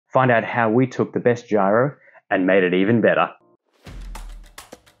Find out how we took the best gyro and made it even better.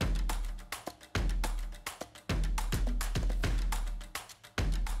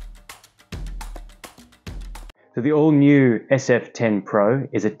 So the all-new SF10 Pro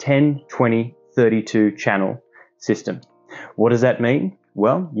is a 10, 20, 32 channel system. What does that mean?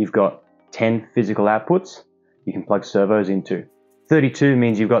 Well, you've got 10 physical outputs you can plug servos into. 32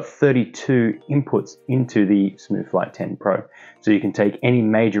 means you've got 32 inputs into the Smoothflight 10 Pro. So you can take any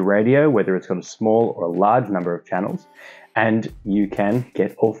major radio, whether it's got a small or a large number of channels, and you can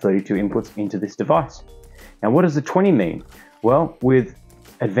get all 32 inputs into this device. Now, what does the 20 mean? Well, with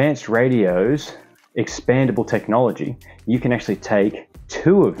advanced radios, expandable technology, you can actually take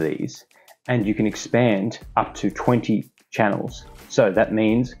 2 of these and you can expand up to 20 channels. So that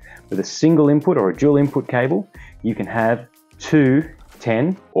means with a single input or a dual input cable, you can have 2,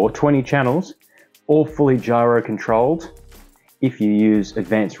 10 or 20 channels, all fully gyro controlled if you use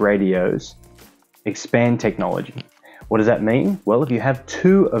advanced radios expand technology. What does that mean? Well, if you have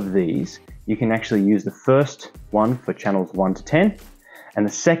 2 of these, you can actually use the first one for channels 1 to 10 and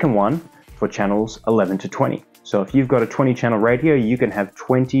the second one for channels 11 to 20. So if you've got a 20 channel radio, you can have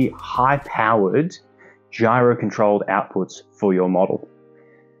 20 high powered gyro controlled outputs for your model.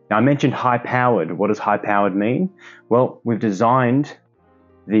 Now, I mentioned high powered. What does high powered mean? Well, we've designed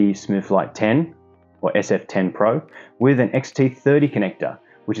the Smoothflight 10 or SF10 Pro with an XT30 connector,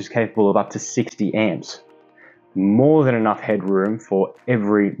 which is capable of up to 60 amps. More than enough headroom for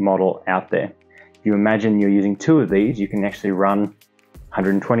every model out there. If you imagine you're using 2 of these, you can actually run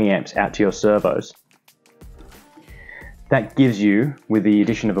 120 amps out to your servos. That gives you, with the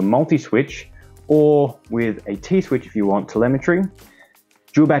addition of a multi-switch or with a T-switch if you want telemetry,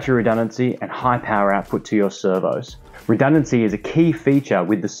 dual battery redundancy and high power output to your servos. Redundancy is a key feature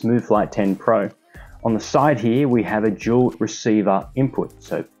with the Smoothflight 10 Pro. On the side here, we have a dual receiver input.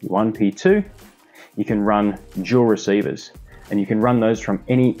 So P1, P2, you can run dual receivers and you can run those from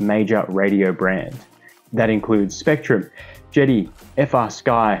any major radio brand. That includes Spectrum, Jetty, FR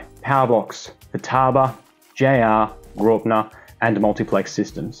Sky, Powerbox, Vitaba, JR, Graupner, and Multiplex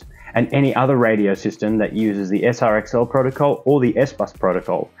systems, and any other radio system that uses the SRXL protocol or the S-Bus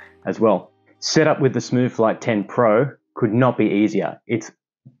protocol as well. Setup with the Smoothflight 10 Pro could not be easier. It's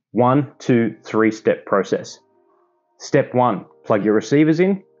 1, 2, 3-step process. Step 1, plug your receivers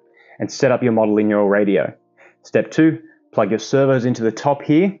in and set up your model in your radio. Step 2, plug your servos into the top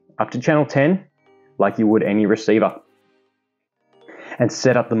here, up to channel 10, like you would any receiver. And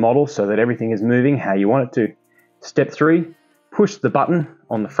set up the model so that everything is moving how you want it to. Step 3, push the button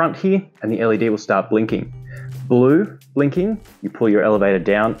on the front here and the LED will start blinking. Blue blinking, you pull your elevator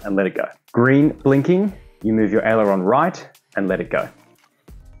down and let it go. Green blinking, you move your aileron right and let it go.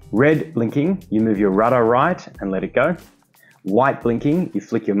 Red blinking, you move your rudder right and let it go. White blinking, you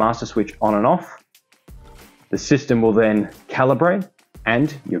flick your master switch on and off. The system will then calibrate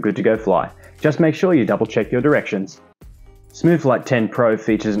and you're good to go fly. Just make sure you double check your directions. Smoothflight 10 Pro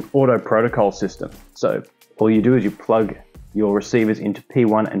features an auto protocol system. So all you do is you plug your receivers into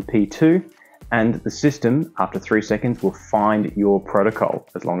P1 and P2 and the system after 3 seconds will find your protocol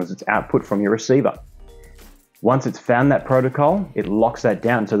as long as it's output from your receiver. Once it's found that protocol, it locks that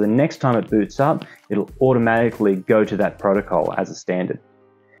down. So the next time it boots up, it'll automatically go to that protocol as a standard.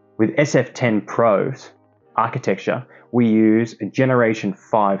 With SF10 Pro's architecture, we use a Generation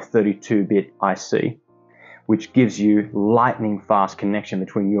 5 32-bit IC, which gives you lightning fast connection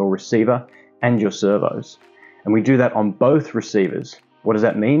between your receiver and your servos. And we do that on both receivers. What does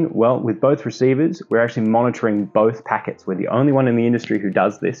that mean? Well, with both receivers, we're actually monitoring both packets. We're the only one in the industry who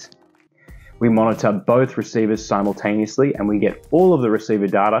does this. We monitor both receivers simultaneously and we get all of the receiver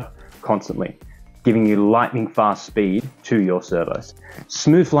data constantly, giving you lightning fast speed to your servos.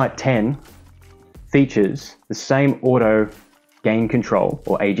 Smoothflight 10 features the same auto gain control,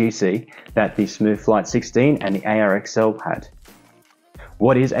 or AGC, that the Smoothflight 16 and the ARXL had.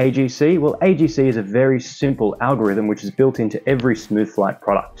 What is AGC? Well, AGC is a very simple algorithm which is built into every Smoothflight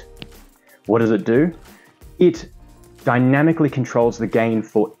product. What does it do? It dynamically controls the gain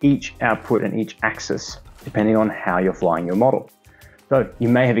for each output and each axis, depending on how you're flying your model. So you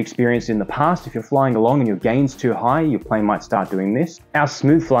may have experienced in the past, if you're flying along and your gain's too high, your plane might start doing this. Our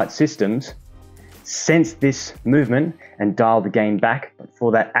Smoothflight systems sense this movement and dial the gain back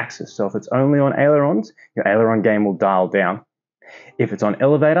for that axis. So if it's only on ailerons, your aileron gain will dial down. If it's on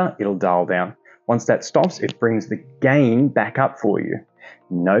elevator, it'll dial down. Once that stops, it brings the gain back up for you.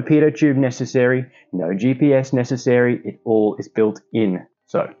 No pitot tube necessary, no GPS necessary, it all is built in.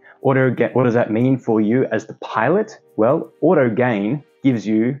 So what does that mean for you as the pilot? Well, auto gain gives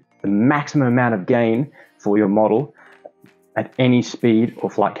you the maximum amount of gain for your model at any speed or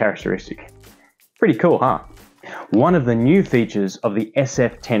flight characteristic. Pretty cool, huh? One of the new features of the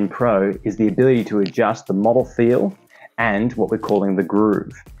SF10 Pro is the ability to adjust the model feel and what we're calling the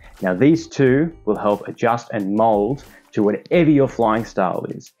groove. Now these two will help adjust and mold to whatever your flying style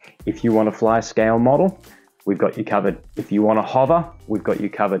is. If you want to fly a scale model, we've got you covered. If you want to hover, we've got you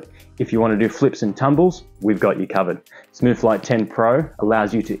covered. If you want to do flips and tumbles, we've got you covered. Smooth Flight 10 Pro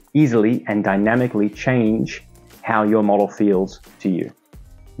allows you to easily and dynamically change how your model feels to you.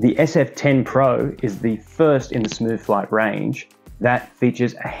 The SF10 Pro is the first in the Smooth Flight range that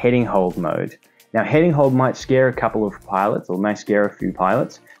features a heading hold mode. Now heading hold might scare a couple of pilots or may scare a few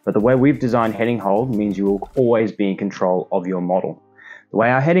pilots, but the way we've designed heading hold means you will always be in control of your model. The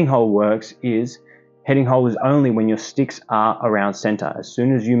way our heading hold works is heading hold is only when your sticks are around center. As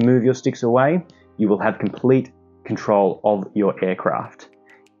soon as you move your sticks away, you will have complete control of your aircraft.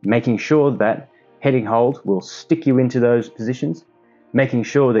 Making sure that heading hold will stick you into those positions, making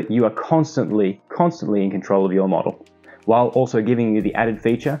sure that you are constantly in control of your model, while also giving you the added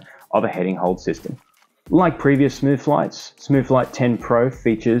feature of a heading hold system. Like previous Smooth Flights, Smooth Flight 10 Pro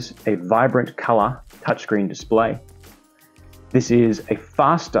features a vibrant color touchscreen display. This is a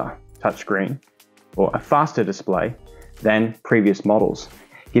faster touchscreen, or a faster display than previous models,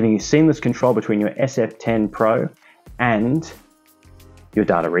 giving you seamless control between your SF10 Pro and your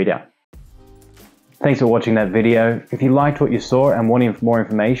data readout. Thanks for watching that video. If you liked what you saw and want more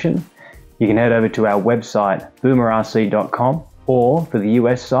information, you can head over to our website, boomerrc.com, or for the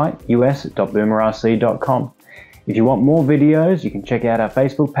US site, us.boomerrc.com. If you want more videos, you can check out our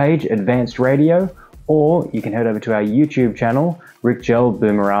Facebook page, Advanced Radio, or you can head over to our YouTube channel, Rick Gel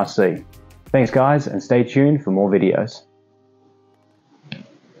Boomer RC. Thanks guys, and stay tuned for more videos.